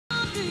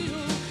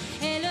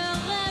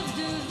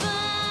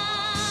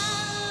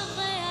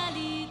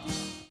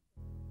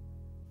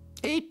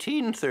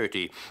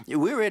1830.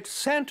 We're at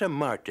Santa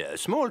Marta, a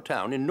small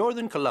town in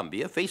northern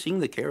Colombia facing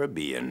the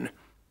Caribbean.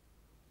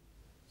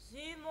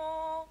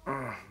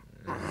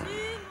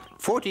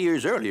 40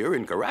 years earlier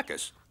in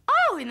Caracas.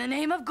 Oh, in the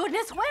name of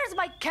goodness, where's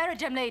my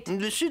carriage? I'm late.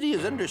 The city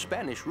is under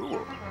Spanish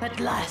rule. At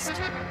last.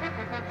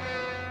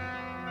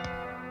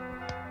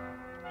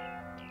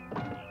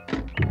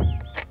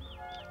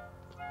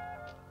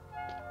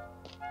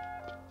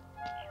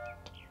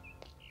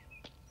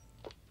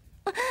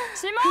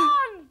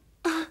 Simon!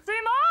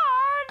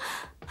 Simon!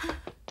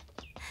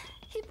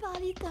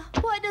 Hippolyta,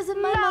 why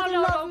doesn't my mother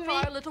love me?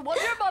 Don't cry, little one.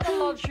 Your mother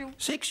loves you.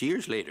 6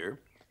 years later,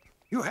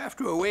 you have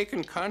to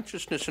awaken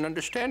consciousness and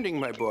understanding,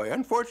 my boy.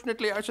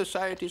 Unfortunately, our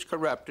society is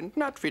corrupt and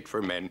not fit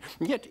for men.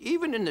 Yet,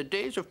 even in the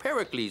days of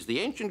Pericles,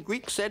 the ancient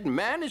Greeks said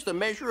man is the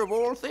measure of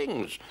all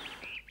things.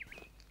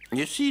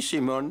 You see,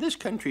 Simon, this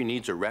country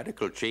needs a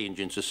radical change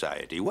in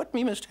society. What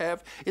we must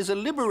have is a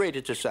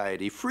liberated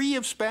society, free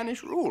of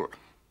Spanish rule.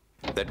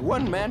 That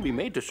one man be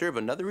made to serve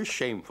another is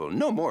shameful.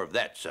 No more of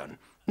that, son.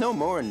 No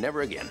more and never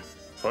again.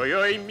 Hoy,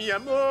 hoy, mi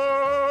amor,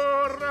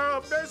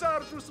 a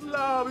besar tus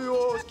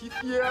labios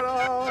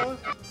quisiera.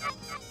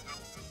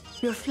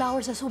 Your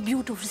flowers are so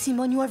beautiful,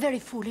 Simon. You are very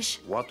foolish.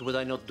 What would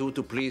I not do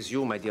to please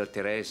you, my dear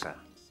Teresa?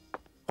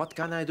 What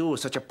can I do?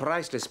 Such a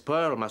priceless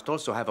pearl must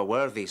also have a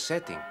worthy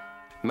setting.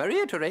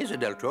 Maria Teresa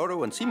del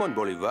Toro and Simon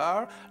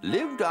Bolivar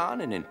lived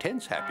on in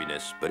intense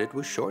happiness, but it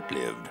was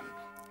short-lived.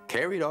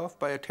 Carried off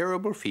by a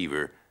terrible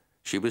fever,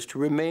 she was to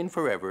remain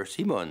forever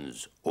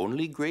Simon's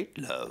only great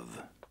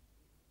love.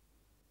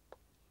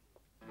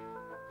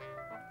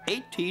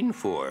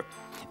 1804.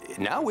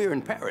 Now we're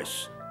in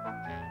Paris.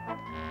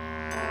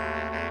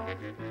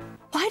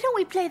 Why don't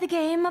we play the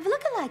game of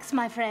lookalikes,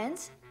 my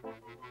friends?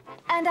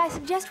 And I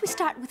suggest we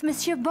start with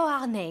Monsieur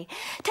Beauharnais.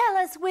 Tell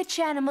us which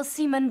animal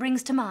Simon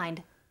brings to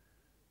mind.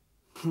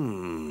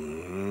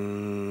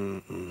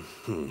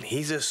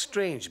 He's a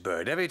strange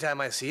bird. Every time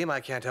I see him, I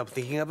can't help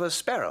thinking of a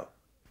sparrow.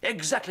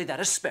 Exactly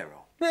that, a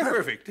sparrow.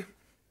 Perfect.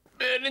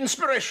 An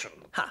inspiration.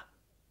 Ha!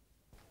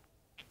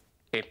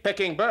 A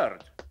pecking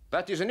bird.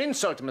 That is an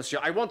insult, monsieur.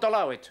 I won't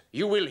allow it.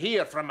 You will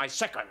hear from my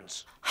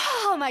seconds.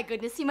 Oh, my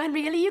goodness, Simon,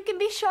 really, you can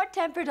be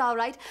short-tempered, all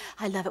right.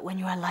 I love it when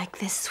you are like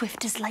this,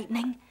 swift as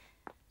lightning.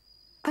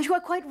 But you are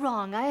quite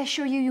wrong. I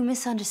assure you, you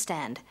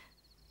misunderstand.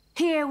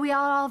 Here, we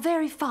are all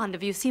very fond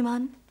of you,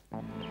 Simon.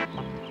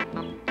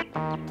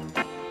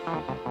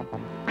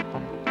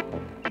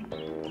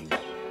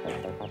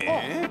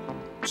 Eh?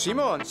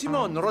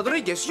 Simon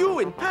Rodriguez, you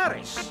in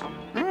Paris.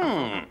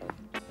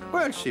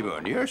 Well,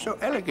 Simon, you're so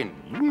elegant,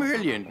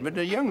 brilliant, but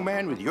a young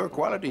man with your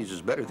qualities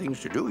has better things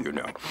to do, you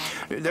know.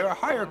 There are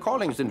higher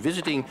callings than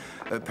visiting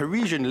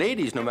Parisian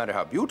ladies, no matter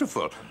how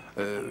beautiful.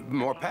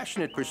 More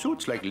passionate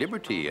pursuits like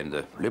liberty and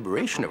the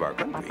liberation of our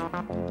country.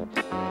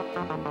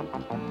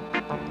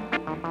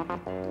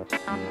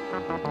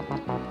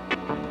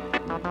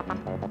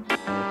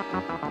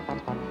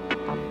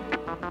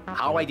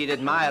 How I did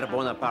admire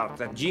Bonaparte,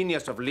 the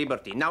genius of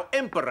liberty. Now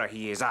emperor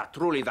he is,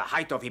 truly the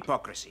height of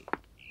hypocrisy.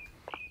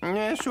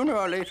 Sooner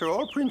or later,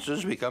 all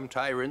princes become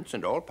tyrants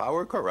and all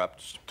power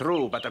corrupts.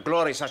 True, but a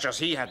glory such as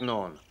he had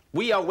known.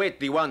 We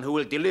await the one who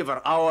will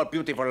deliver our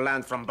beautiful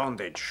land from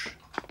bondage.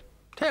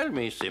 Tell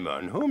me,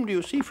 Simon, whom do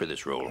you see for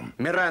this role?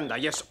 Miranda,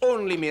 yes,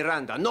 only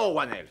Miranda, no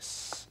one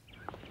else.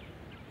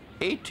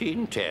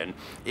 1810.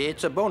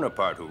 It's a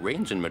Bonaparte who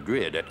reigns in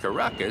Madrid. At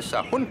Caracas,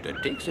 a junta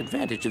takes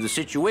advantage of the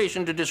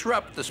situation to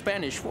disrupt the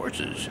Spanish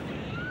forces.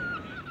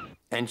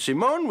 And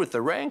Simon, with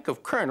the rank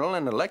of colonel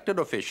and elected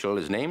official,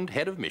 is named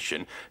head of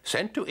mission,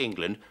 sent to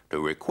England to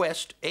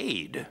request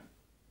aid.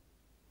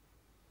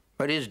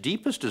 But his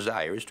deepest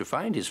desire is to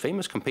find his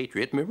famous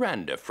compatriot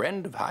Miranda,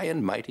 friend of high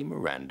and mighty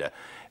Miranda,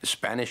 a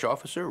Spanish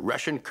officer,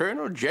 Russian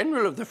colonel,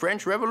 general of the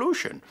French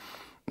Revolution.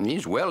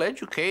 He's well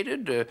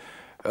educated,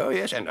 oh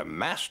yes, and a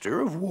master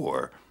of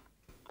war.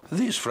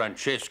 This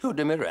Francesco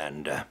de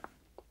Miranda.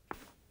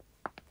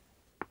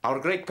 Our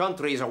great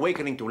country is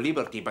awakening to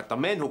liberty, but the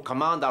men who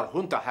command our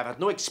junta have had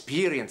no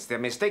experience. Their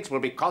mistakes will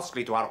be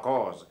costly to our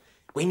cause.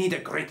 We need a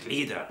great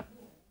leader.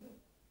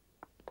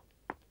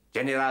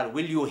 General,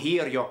 will you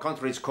hear your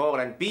country's call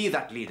and be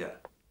that leader?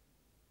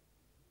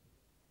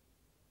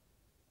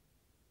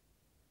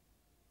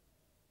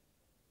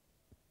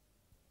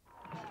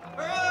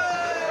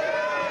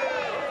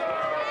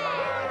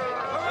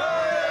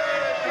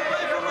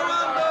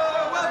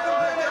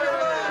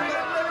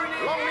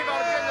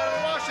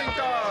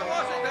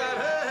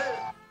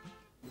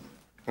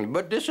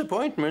 But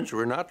disappointments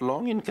were not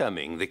long in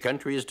coming. The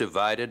country is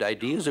divided,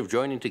 ideas of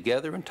joining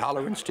together and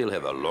tolerance still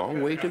have a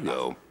long way to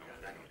go.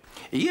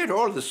 Yet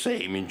all the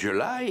same, in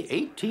July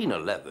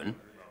 1811...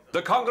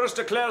 The Congress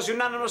declares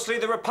unanimously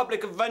the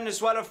Republic of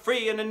Venezuela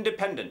free and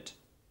independent.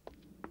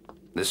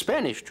 The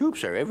Spanish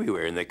troops are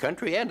everywhere in the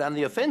country and on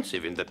the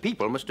offensive, and the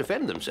people must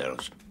defend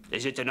themselves.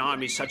 Is it an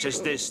army such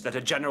as this that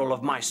a general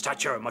of my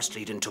stature must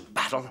lead into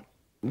battle?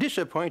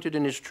 Disappointed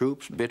in his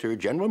troops, bitter,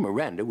 General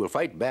Miranda will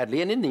fight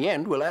badly and in the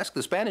end will ask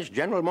the Spanish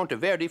General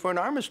Monteverde for an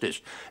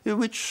armistice,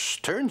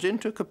 which turns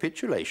into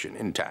capitulation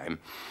in time.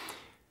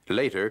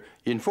 Later,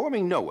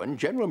 informing no one,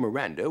 General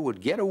Miranda would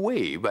get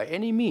away by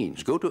any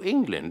means, go to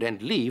England,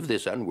 and leave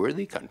this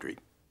unworthy country.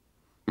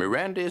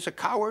 Miranda is a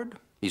coward?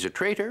 He's a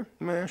traitor?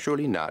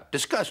 Surely not.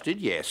 Disgusted?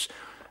 Yes.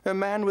 A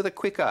man with a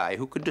quick eye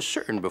who could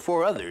discern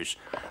before others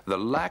the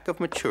lack of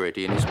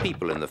maturity in his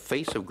people in the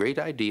face of great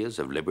ideas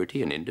of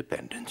liberty and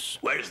independence.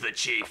 Where's the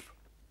chief?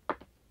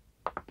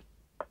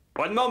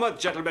 One moment,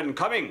 gentlemen,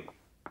 coming.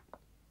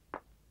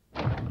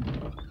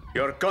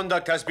 Your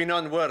conduct has been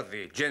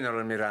unworthy,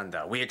 General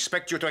Miranda. We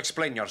expect you to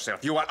explain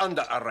yourself. You are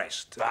under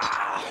arrest.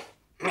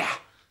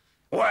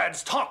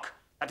 Words talk.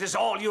 That is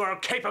all you are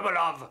capable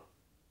of.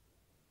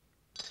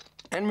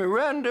 And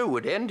Miranda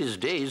would end his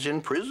days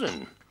in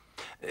prison.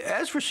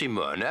 As for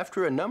Simon,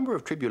 after a number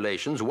of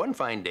tribulations, one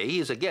fine day he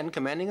is again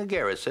commanding a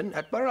garrison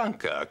at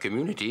Barranca, a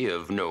community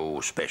of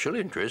no special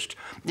interest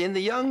in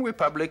the young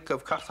Republic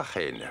of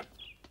Cartagena.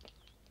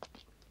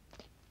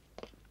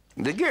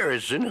 The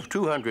garrison of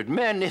 200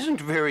 men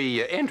isn't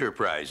very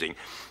enterprising.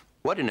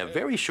 What in a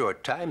very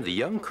short time the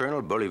young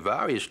Colonel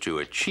Bolivar is to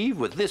achieve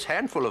with this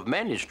handful of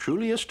men is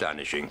truly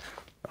astonishing.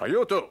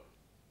 You two.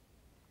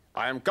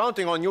 I am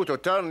counting on you to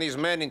turn these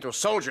men into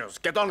soldiers.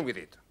 Get on with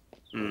it.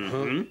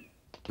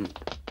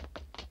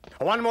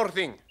 One more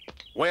thing.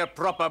 Wear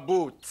proper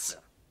boots.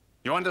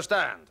 You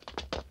understand?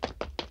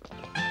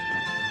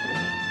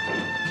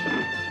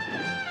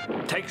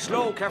 Take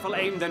slow, careful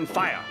aim, then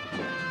fire.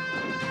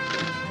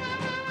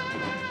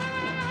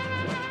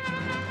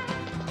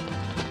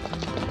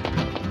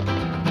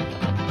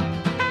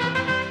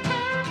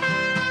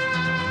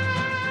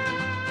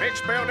 Fix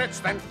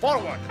bayonets, then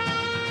forward.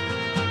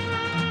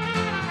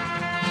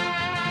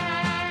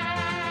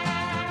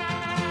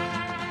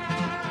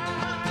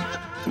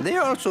 They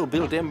also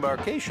built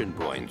embarkation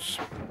points.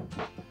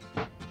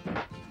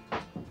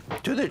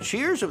 To the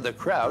cheers of the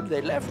crowd,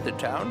 they left the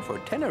town for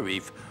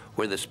Tenerife,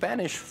 where the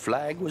Spanish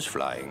flag was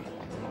flying.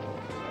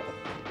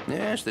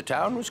 Yes, the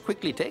town was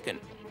quickly taken.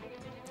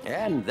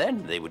 And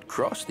then they would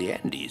cross the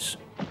Andes.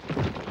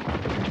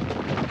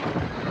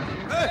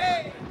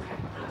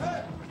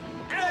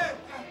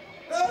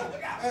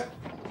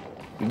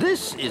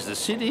 This is the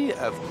city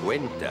of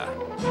Cuenca,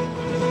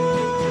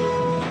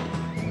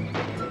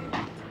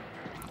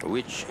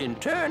 which in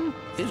turn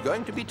is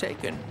going to be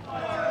taken.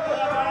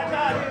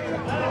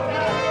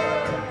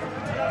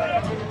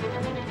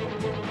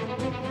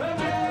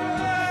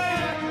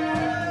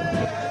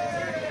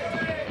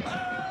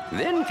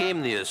 Then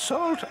came the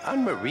assault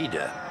on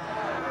Merida.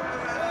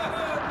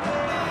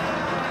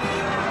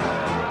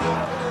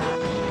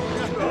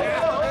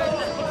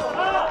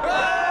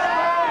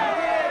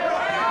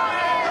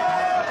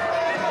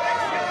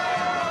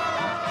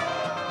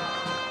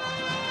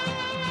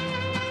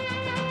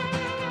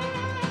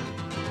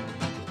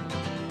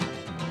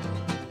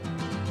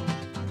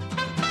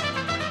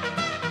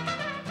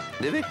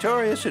 The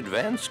victorious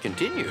advance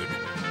continued.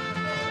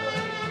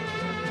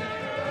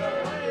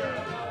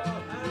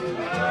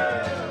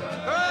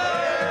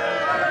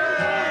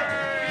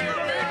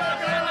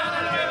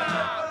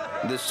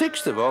 The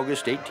 6th of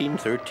August,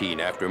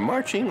 1813, after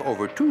marching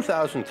over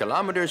 2,000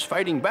 kilometers,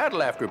 fighting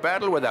battle after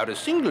battle without a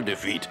single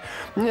defeat.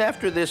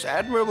 After this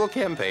admirable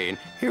campaign,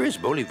 here is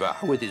Bolivar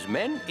with his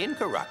men in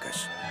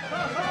Caracas.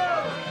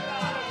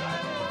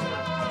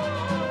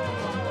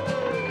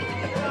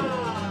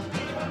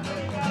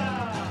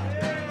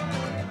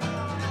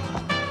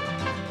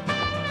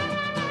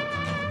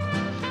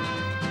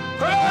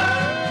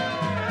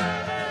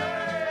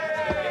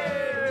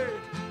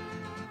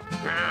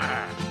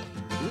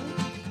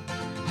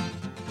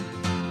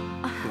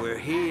 We're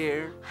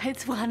here.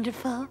 It's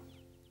wonderful.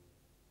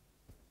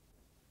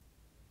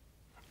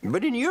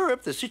 But in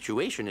Europe, the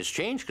situation has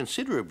changed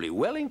considerably.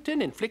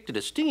 Wellington inflicted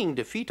a stinging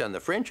defeat on the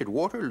French at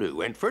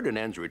Waterloo, and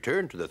Ferdinand's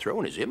return to the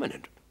throne is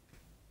imminent.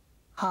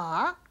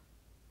 Huh?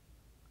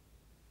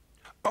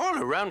 All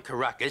around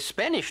Caracas,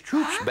 Spanish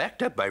troops,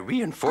 backed up by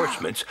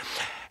reinforcements,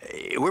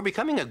 were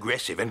becoming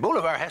aggressive, and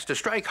Bolivar has to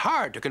strike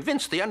hard to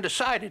convince the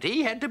undecided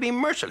he had to be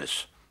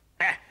merciless.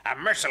 A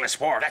merciless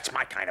war, that's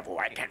my kind of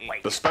war. I can't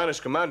wait. The Spanish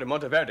commander,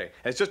 Monteverde,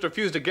 has just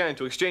refused again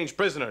to exchange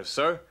prisoners,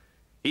 sir.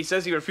 He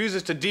says he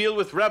refuses to deal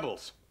with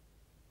rebels.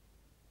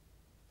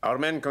 Our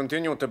men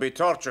continue to be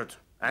tortured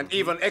and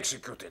even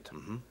executed.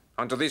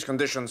 Under these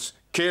conditions,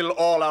 kill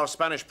all our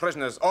Spanish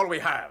prisoners, all we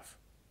have.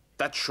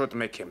 That should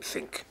make him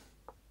think.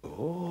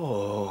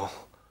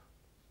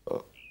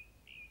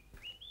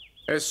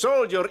 A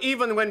soldier,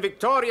 even when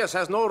victorious,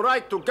 has no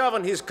right to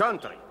govern his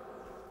country.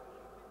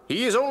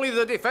 He is only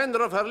the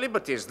defender of her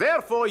liberties.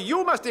 Therefore,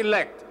 you must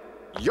elect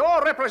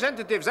your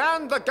representatives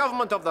and the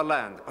government of the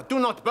land. But do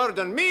not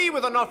burden me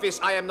with an office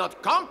I am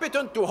not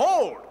competent to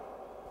hold.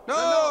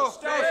 No!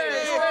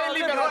 Stay,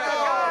 liberal!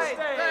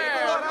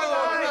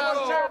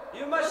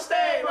 You must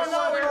stay!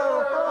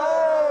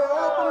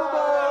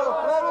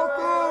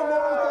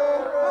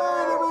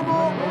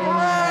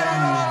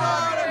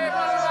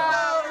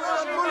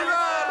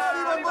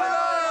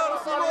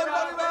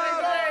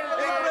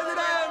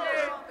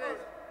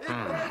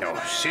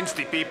 Since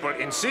the people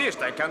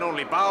insist, I can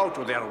only bow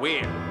to their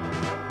will.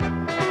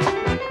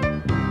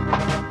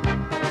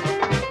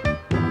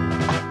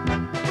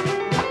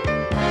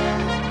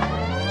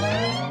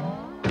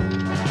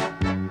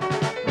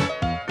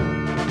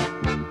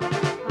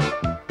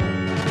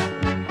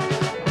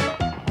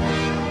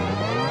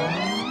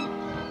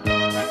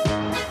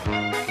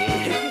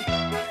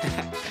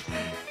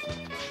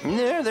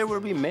 will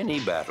be many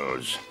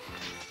battles.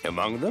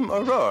 Among them,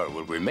 Aurora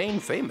will remain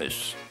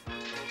famous.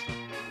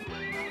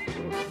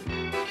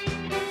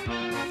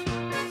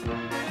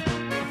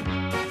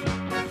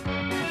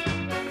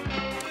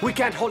 We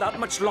can't hold out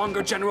much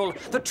longer, General.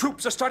 The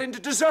troops are starting to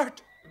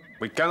desert.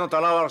 We cannot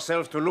allow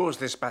ourselves to lose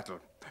this battle.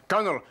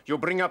 Colonel, you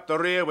bring up the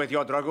rear with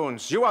your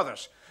dragoons. You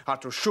others are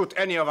to shoot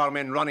any of our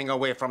men running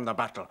away from the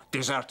battle.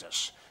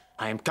 Deserters.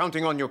 I am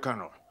counting on you,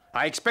 Colonel.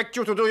 I expect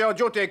you to do your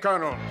duty,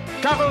 Colonel.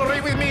 Cavalry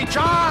with me,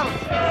 charge!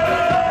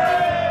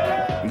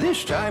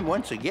 This time,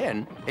 once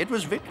again, it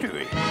was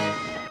victory.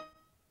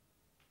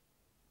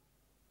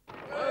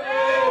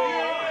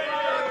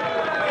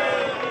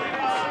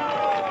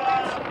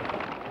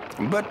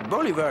 But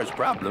Bolivar's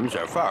problems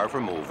are far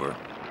from over.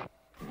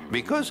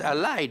 Because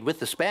allied with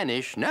the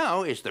Spanish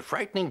now is the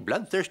frightening,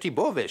 bloodthirsty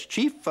Boves,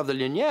 chief of the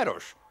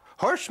Llaneros,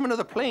 horsemen of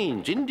the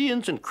plains,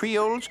 Indians and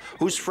Creoles,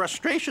 whose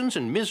frustrations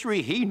and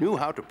misery he knew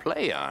how to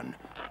play on.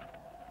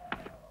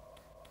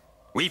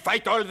 We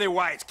fight all the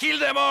whites. Kill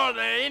them all,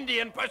 the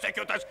Indian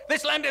persecutors.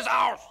 This land is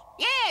ours.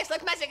 Yes,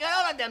 let's massacre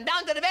all of them,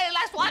 down to the very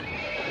last one.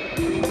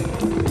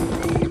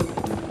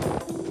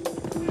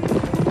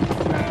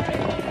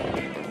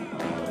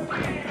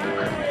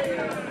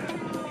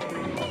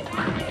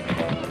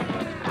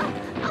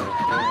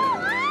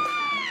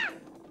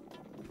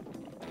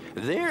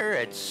 There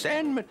at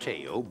San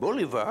Mateo,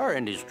 Bolivar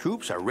and his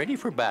troops are ready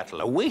for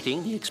battle,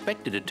 awaiting the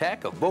expected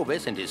attack of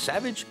Boves and his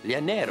savage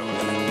Llaneros.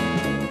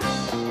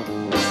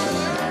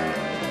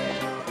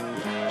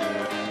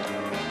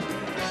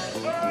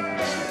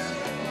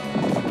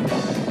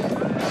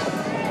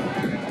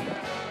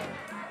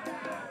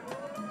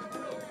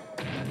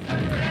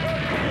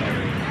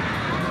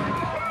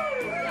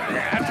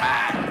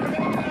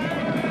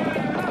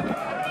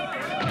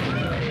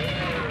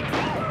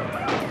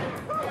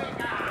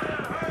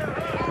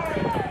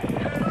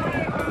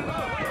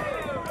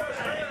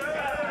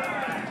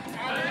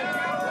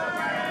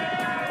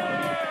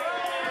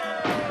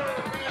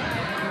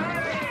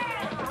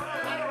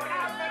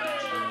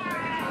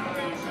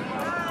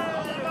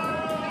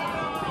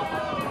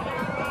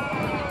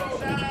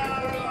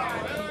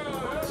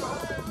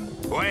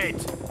 Wait.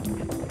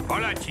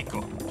 Hola,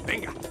 chico.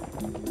 Venga.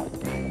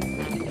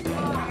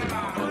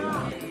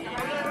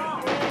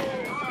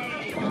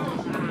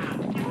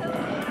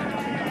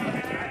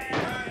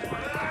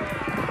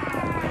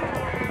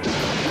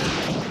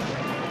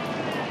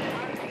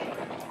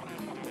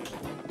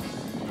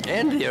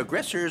 And the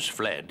aggressors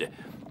fled.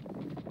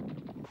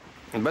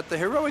 But the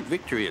heroic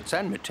victory at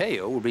San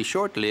Mateo will be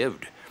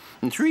short-lived.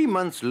 And 3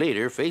 months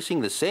later,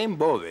 facing the same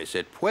Boves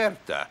at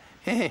Puerta,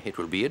 it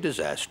will be a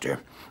disaster.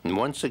 And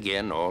once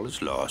again, all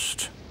is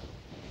lost.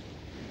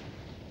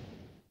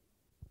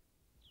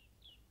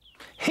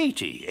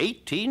 Haiti,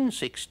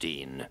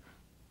 1816.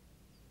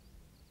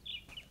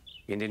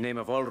 In the name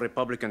of all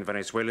Republican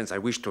Venezuelans, I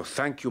wish to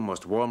thank you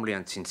most warmly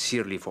and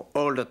sincerely for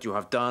all that you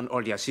have done,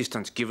 all the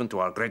assistance given to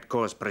our great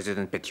cause,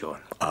 President Petion.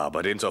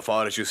 But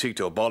insofar as you seek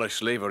to abolish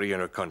slavery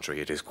in our country,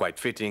 it is quite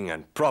fitting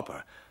and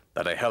proper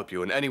that I help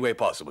you in any way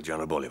possible,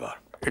 General Bolivar.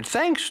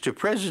 Thanks to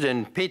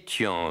President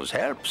Petion's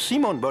help,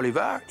 Simon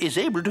Bolivar is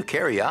able to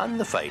carry on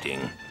the fighting.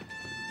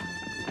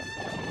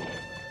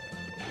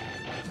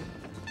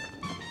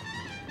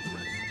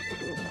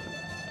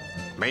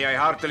 May I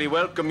heartily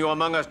welcome you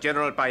among us,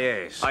 General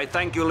Paez. I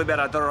thank you,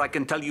 Liberador. I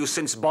can tell you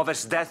since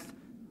Boves' death,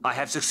 I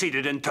have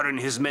succeeded in turning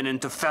his men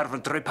into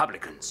fervent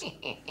Republicans.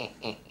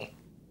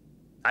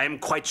 I am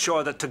quite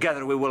sure that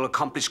together we will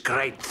accomplish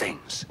great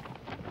things.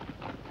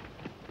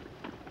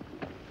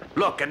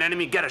 Look, an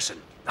enemy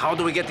garrison. How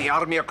do we get the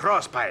army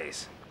across,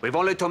 Paez? We've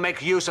only to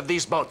make use of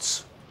these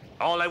boats.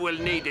 All I will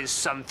need is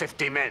some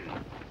 50 men.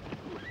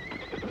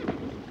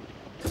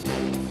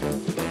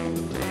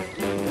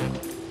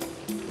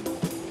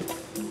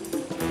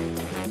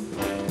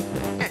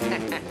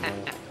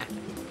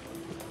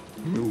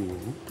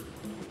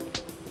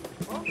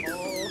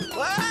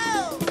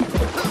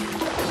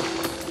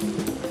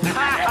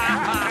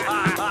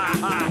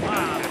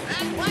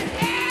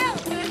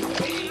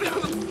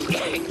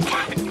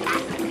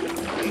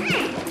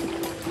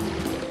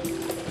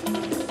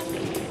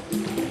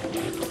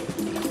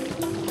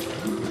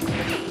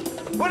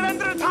 We're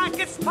under attack!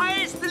 It's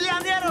Paez, the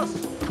Llaneros!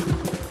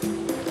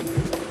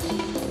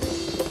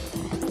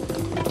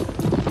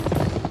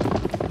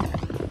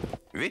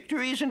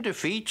 Victories and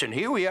defeats, and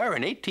here we are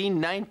in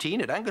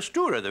 1819 at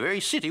Angostura, the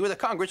very city where the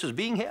Congress is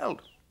being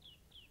held.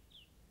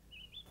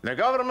 The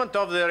government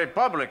of the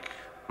Republic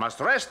must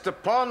rest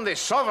upon the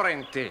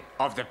sovereignty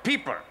of the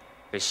people,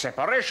 the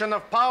separation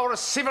of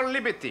powers, civil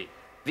liberty,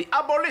 the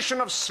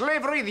abolition of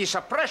slavery, the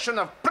suppression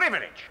of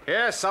privilege.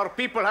 Yes, our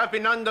people have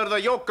been under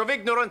the yoke of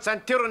ignorance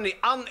and tyranny,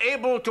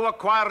 unable to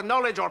acquire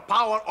knowledge or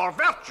power or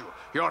virtue.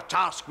 Your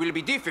task will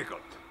be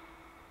difficult.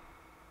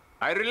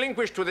 I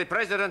relinquish to the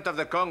President of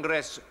the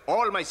Congress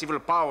all my civil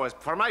powers.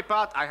 For my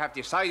part, I have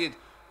decided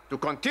to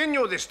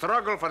continue the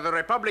struggle for the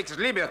Republic's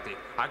liberty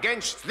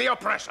against the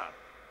oppressor.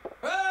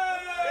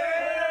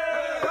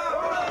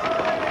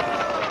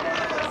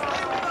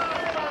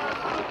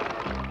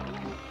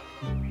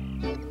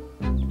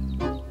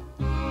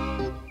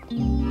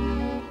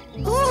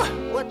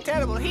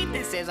 terrible heat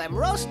this is. I'm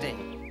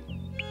roasting.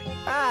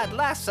 Ah, at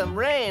last some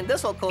rain.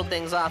 This'll cool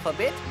things off a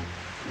bit.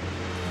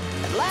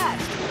 At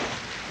last.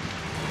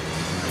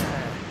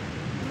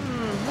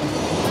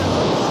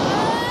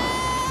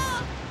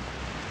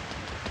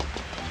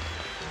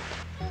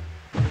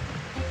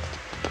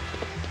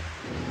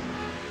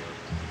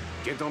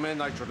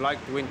 Gentlemen, I should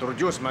like to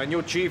introduce my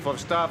new Chief of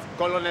Staff,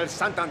 Colonel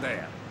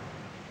Santander.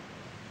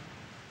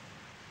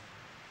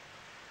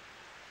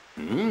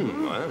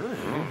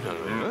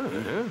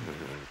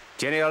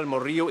 General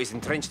Murillo is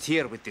entrenched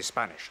here with the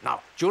Spanish.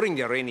 Now, during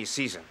the rainy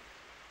season,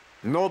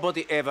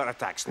 nobody ever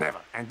attacks, never.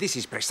 And this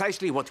is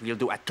precisely what we'll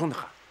do at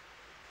Tunja.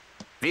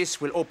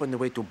 This will open the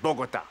way to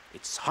Bogota.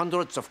 It's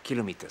hundreds of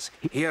kilometers.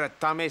 Here at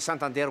Tame,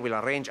 Santander will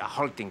arrange a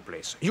halting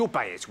place. You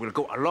Paez will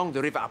go along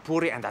the River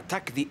Apure and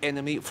attack the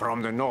enemy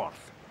from the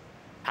north.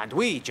 And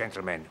we,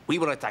 gentlemen, we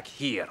will attack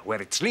here,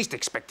 where it's least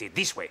expected,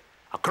 this way,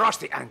 across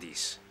the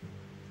Andes.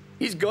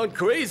 He's gone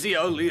crazy,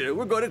 our leader.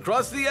 We're going to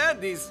cross the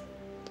Andes.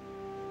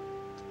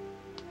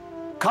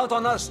 Count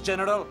on us,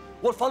 General.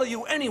 We'll follow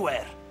you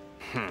anywhere.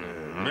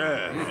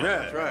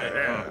 That's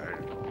right.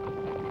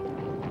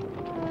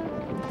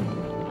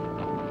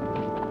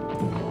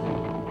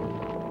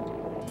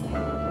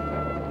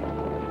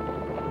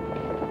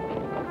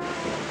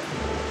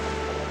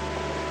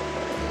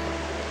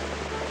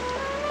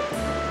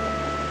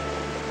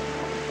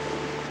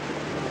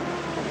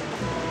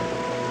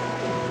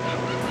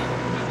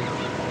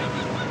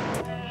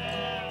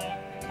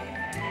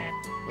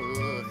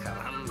 Ooh,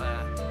 caramba.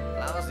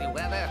 Lousy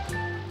weather.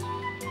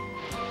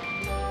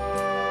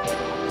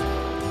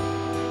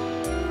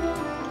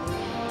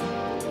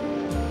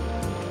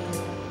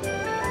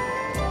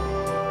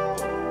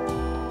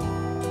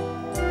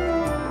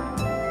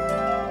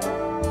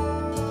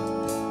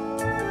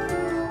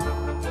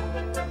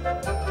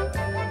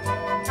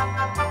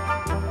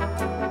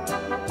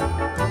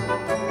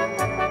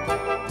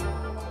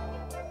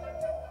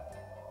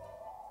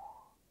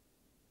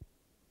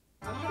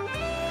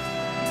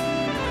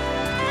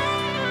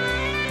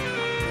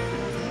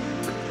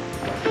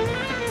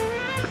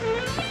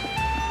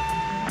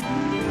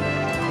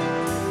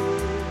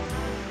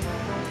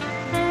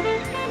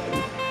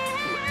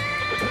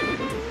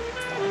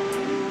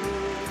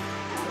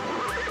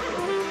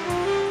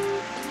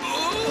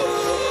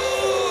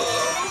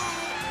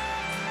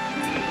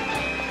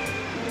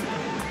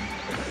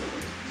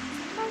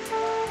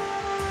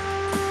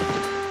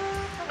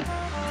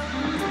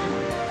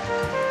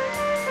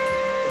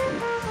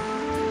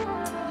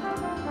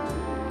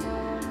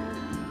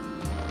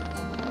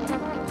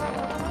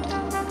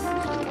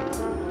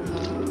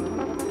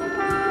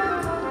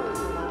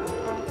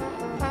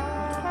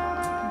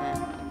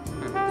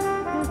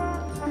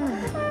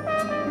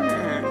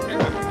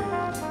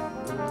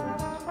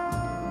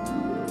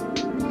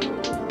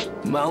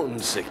 Mountain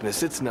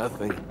sickness, it's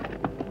nothing.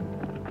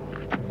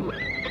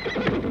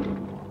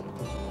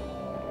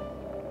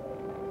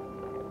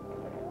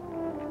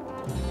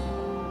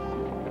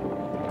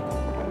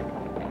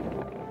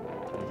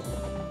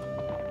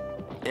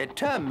 At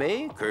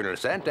Tame, Colonel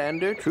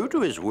Santander, true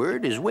to his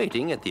word, is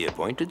waiting at the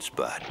appointed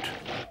spot.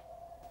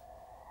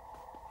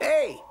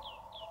 Hey!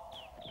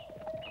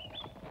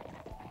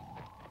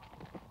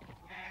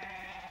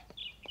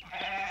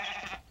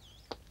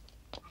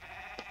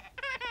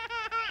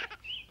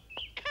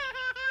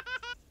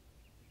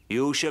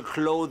 You shall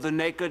clothe the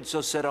naked,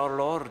 so said our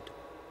Lord.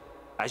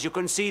 As you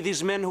can see,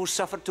 these men who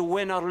suffered to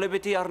win our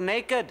liberty are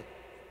naked.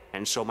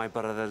 And so, my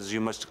brothers, you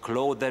must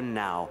clothe them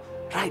now,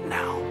 right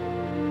now.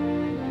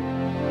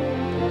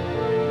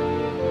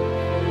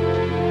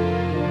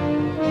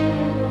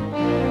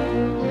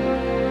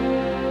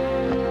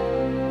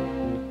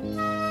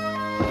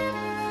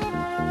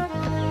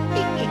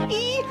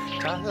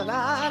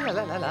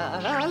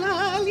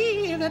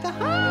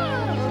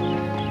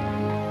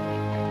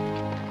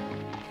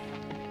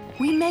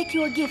 We make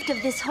you a gift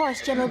of this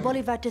horse, General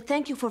Bolivar, to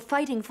thank you for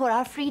fighting for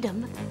our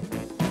freedom.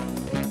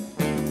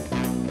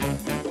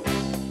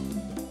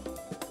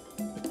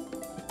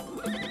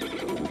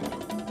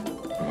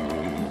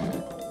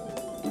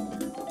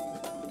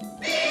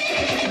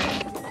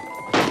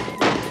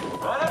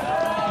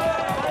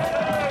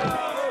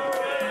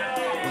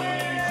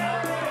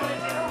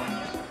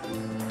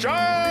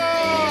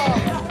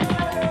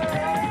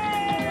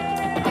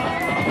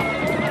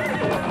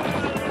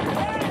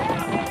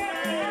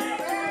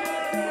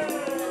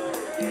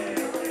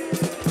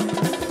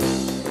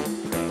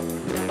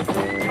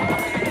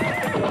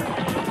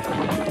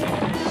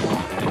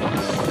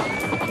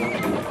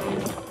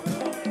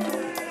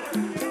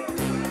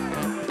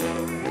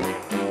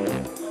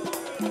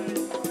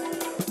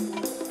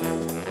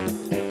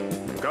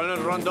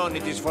 Rondon,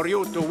 it is for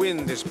you to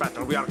win this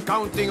battle. We are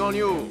counting on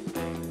you.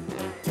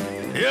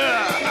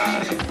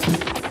 Yeah!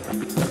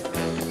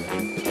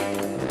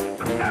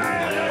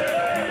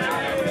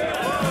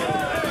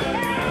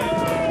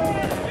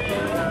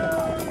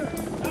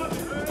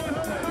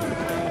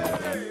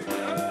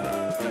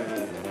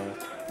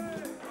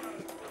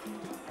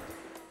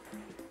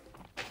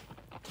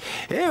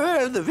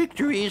 Well, The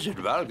victories at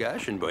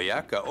Valgash and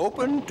Boyaca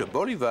opened to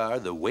Bolivar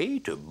the way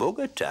to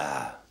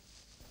Bogota.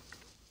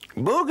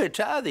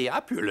 Bogota the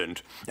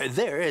opulent.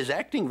 There, as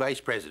acting vice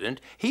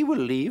president, he will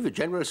leave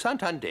General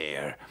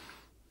Santander.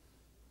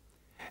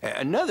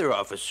 Another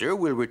officer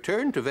will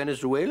return to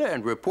Venezuela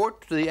and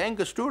report to the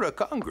Angostura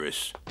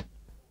Congress.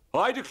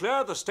 I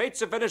declare the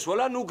states of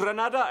Venezuela, New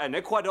Granada, and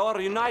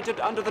Ecuador united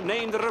under the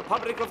name the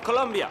Republic of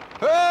Colombia.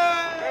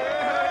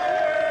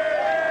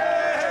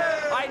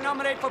 I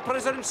nominate for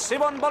President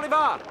Simon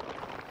Bolivar.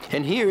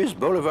 And here is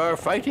Bolivar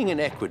fighting in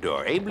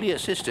Ecuador, ably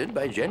assisted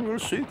by General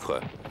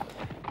Sucre.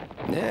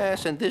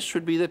 Yes, and this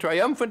would be the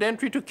triumphant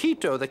entry to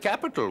Quito, the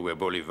capital, where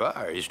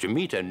Bolivar is to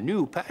meet a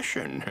new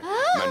passion,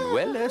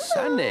 Manuela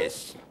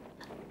Sanes.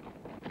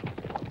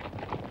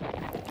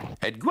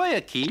 At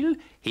Guayaquil,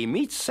 he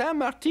meets San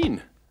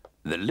Martin,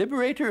 the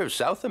liberator of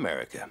South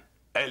America.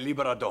 El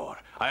Liberador,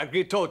 I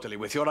agree totally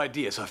with your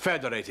ideas of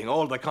federating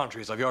all the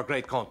countries of your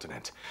great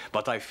continent.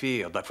 But I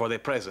feel that for the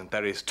present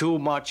there is too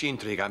much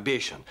intrigue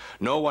ambition.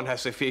 No one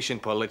has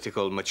sufficient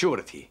political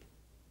maturity.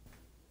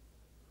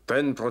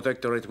 Then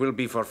Protectorate will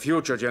be for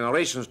future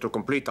generations to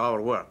complete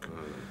our work.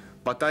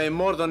 But I am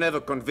more than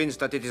ever convinced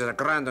that it is a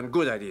grand and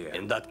good idea.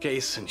 In that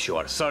case, since you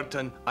are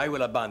certain, I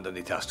will abandon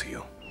the task to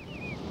you.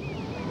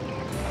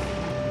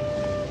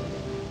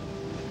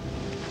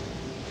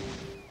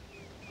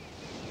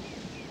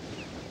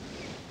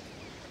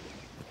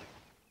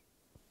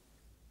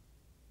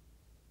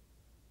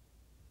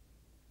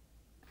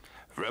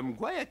 From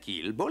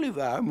Guayaquil,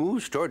 Bolivar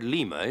moves toward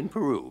Lima in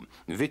Peru.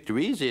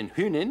 Victories in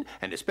Junin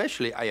and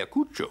especially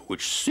Ayacucho,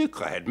 which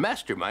Sucre had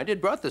masterminded,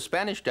 brought the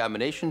Spanish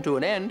domination to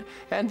an end,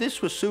 and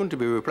this was soon to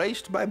be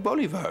replaced by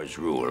Bolivar's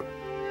rule.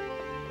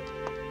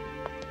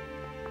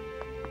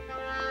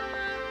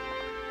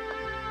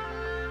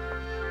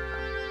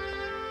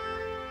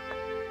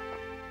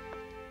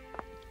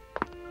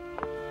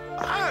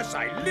 As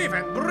I live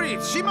and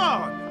breathe,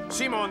 Simon!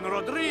 Simon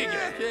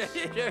Rodriguez!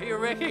 You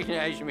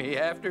recognize me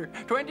after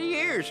 20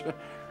 years.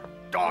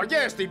 Oh,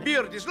 yes, the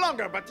beard is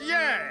longer, but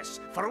yes!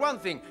 For one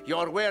thing,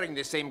 you're wearing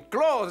the same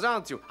clothes,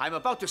 aren't you? I'm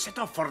about to set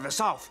off for the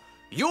south.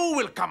 You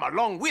will come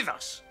along with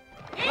us.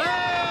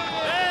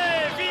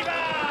 Hey, viva!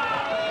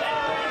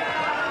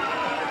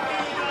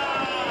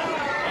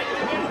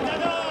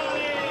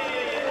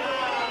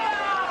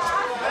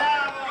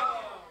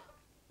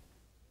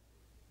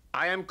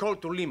 I am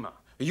called to Lima.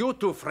 You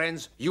two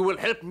friends, you will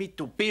help me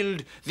to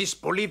build this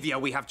Bolivia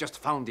we have just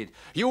founded.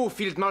 You,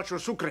 Field Marshal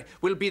Sucre,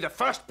 will be the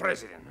first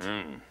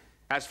president.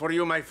 As for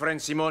you, my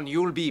friend Simon,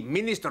 you'll be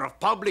Minister of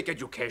Public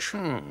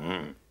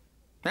Education.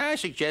 I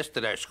suggest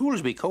that our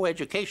schools be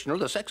co-educational.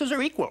 The sexes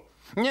are equal.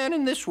 And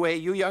in this way,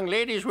 you young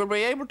ladies will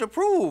be able to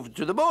prove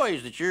to the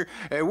boys that you're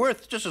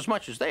worth just as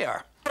much as they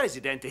are.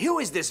 Presidente, who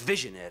is this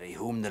visionary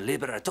whom the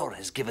Liberador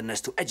has given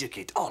us to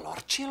educate all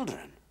our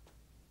children?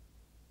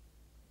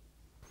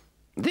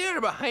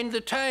 They're behind the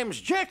times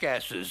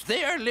jackasses.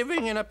 They are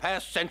living in a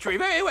past century.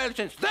 Very well,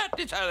 since that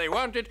is how they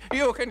want it,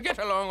 you can get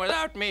along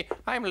without me.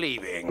 I'm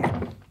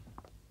leaving.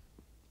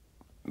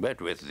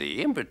 But with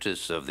the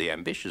impetus of the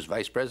ambitious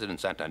Vice President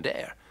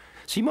Santander,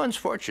 Simon's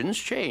fortunes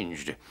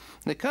changed.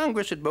 The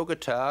Congress at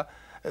Bogota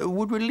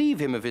would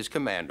relieve him of his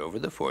command over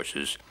the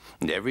forces.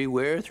 And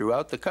everywhere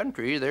throughout the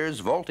country, there's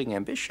vaulting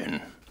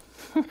ambition.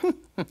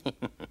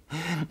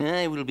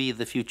 I will be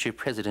the future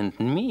president.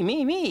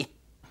 Me.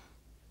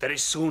 Very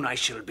soon I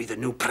shall be the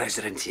new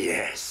president,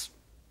 yes.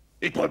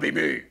 It will be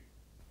me.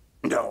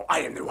 No, I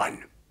am the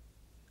one.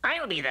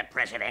 I'll be the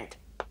president.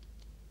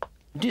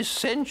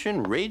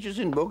 Dissension rages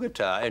in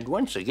Bogota, and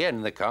once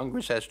again the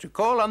Congress has to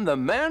call on the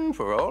man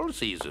for all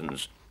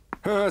seasons.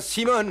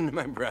 Simon,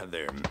 my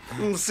brother.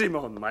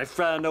 Simon, my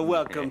friend,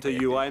 welcome to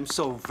you. I am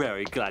so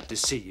very glad to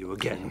see you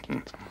again.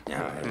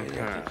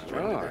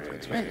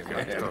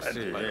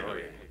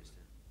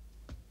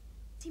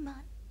 Simon.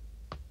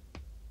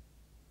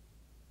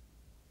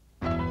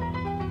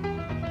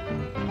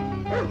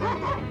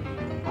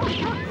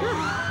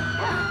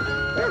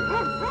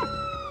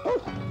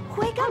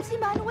 Wake up,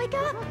 Simon, wake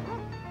up!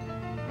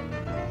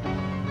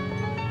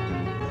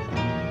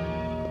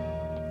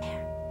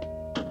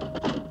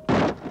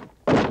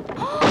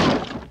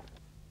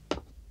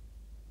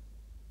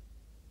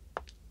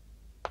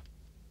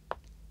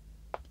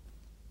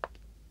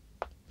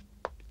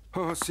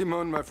 Oh,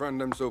 Simon, my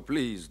friend, I'm so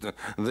pleased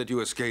that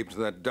you escaped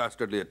that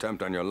dastardly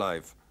attempt on your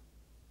life.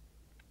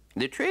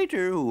 The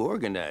traitor who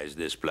organized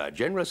this plot,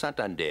 General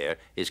Santander,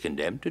 is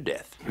condemned to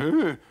death.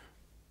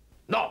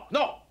 No,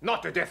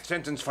 not a death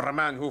sentence for a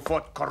man who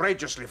fought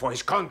courageously for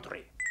his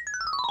country.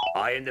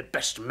 I am the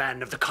best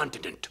man of the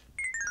continent.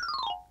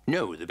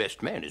 No, the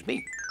best man is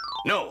me.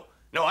 No,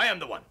 I am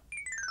the one.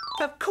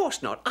 Of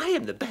course not. I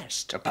am the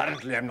best.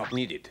 Apparently, I'm not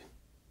needed.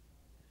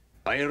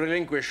 I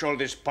relinquish all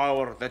this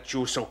power that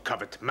you so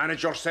covet.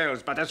 Manage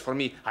yourselves, but as for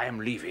me, I am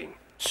leaving.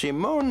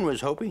 Simon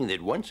was hoping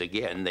that once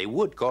again they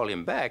would call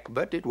him back,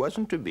 but it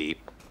wasn't to be.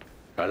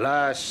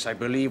 Alas, I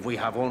believe we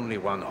have only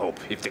one hope,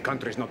 if the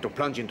country is not to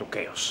plunge into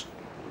chaos.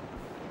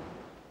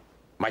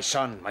 My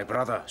son, my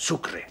brother,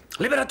 Sucre.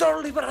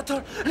 Liberador,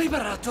 Liberador,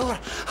 Liberador!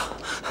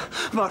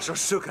 Marshal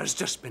Sucre has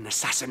just been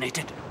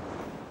assassinated.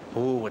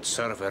 Who would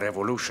serve a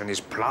revolution is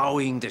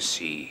plowing the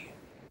sea.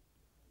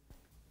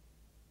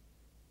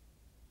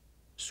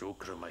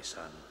 Sucre, my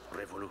son,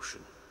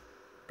 revolution,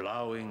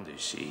 plowing the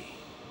sea.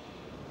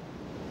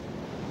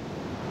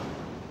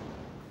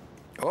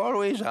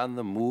 Always on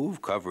the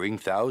move, covering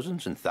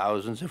thousands and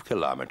thousands of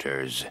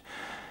kilometers.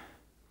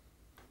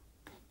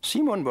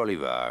 Simon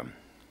Bolivar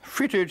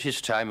frittered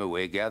his time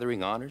away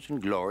gathering honors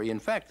and glory. In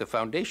fact, the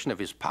foundation of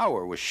his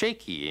power was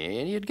shaky,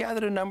 and he had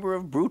gathered a number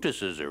of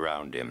Brutuses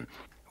around him.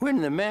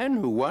 When the man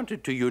who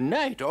wanted to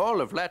unite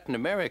all of Latin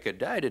America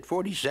died at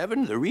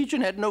 47, the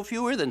region had no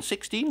fewer than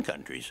 16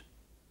 countries.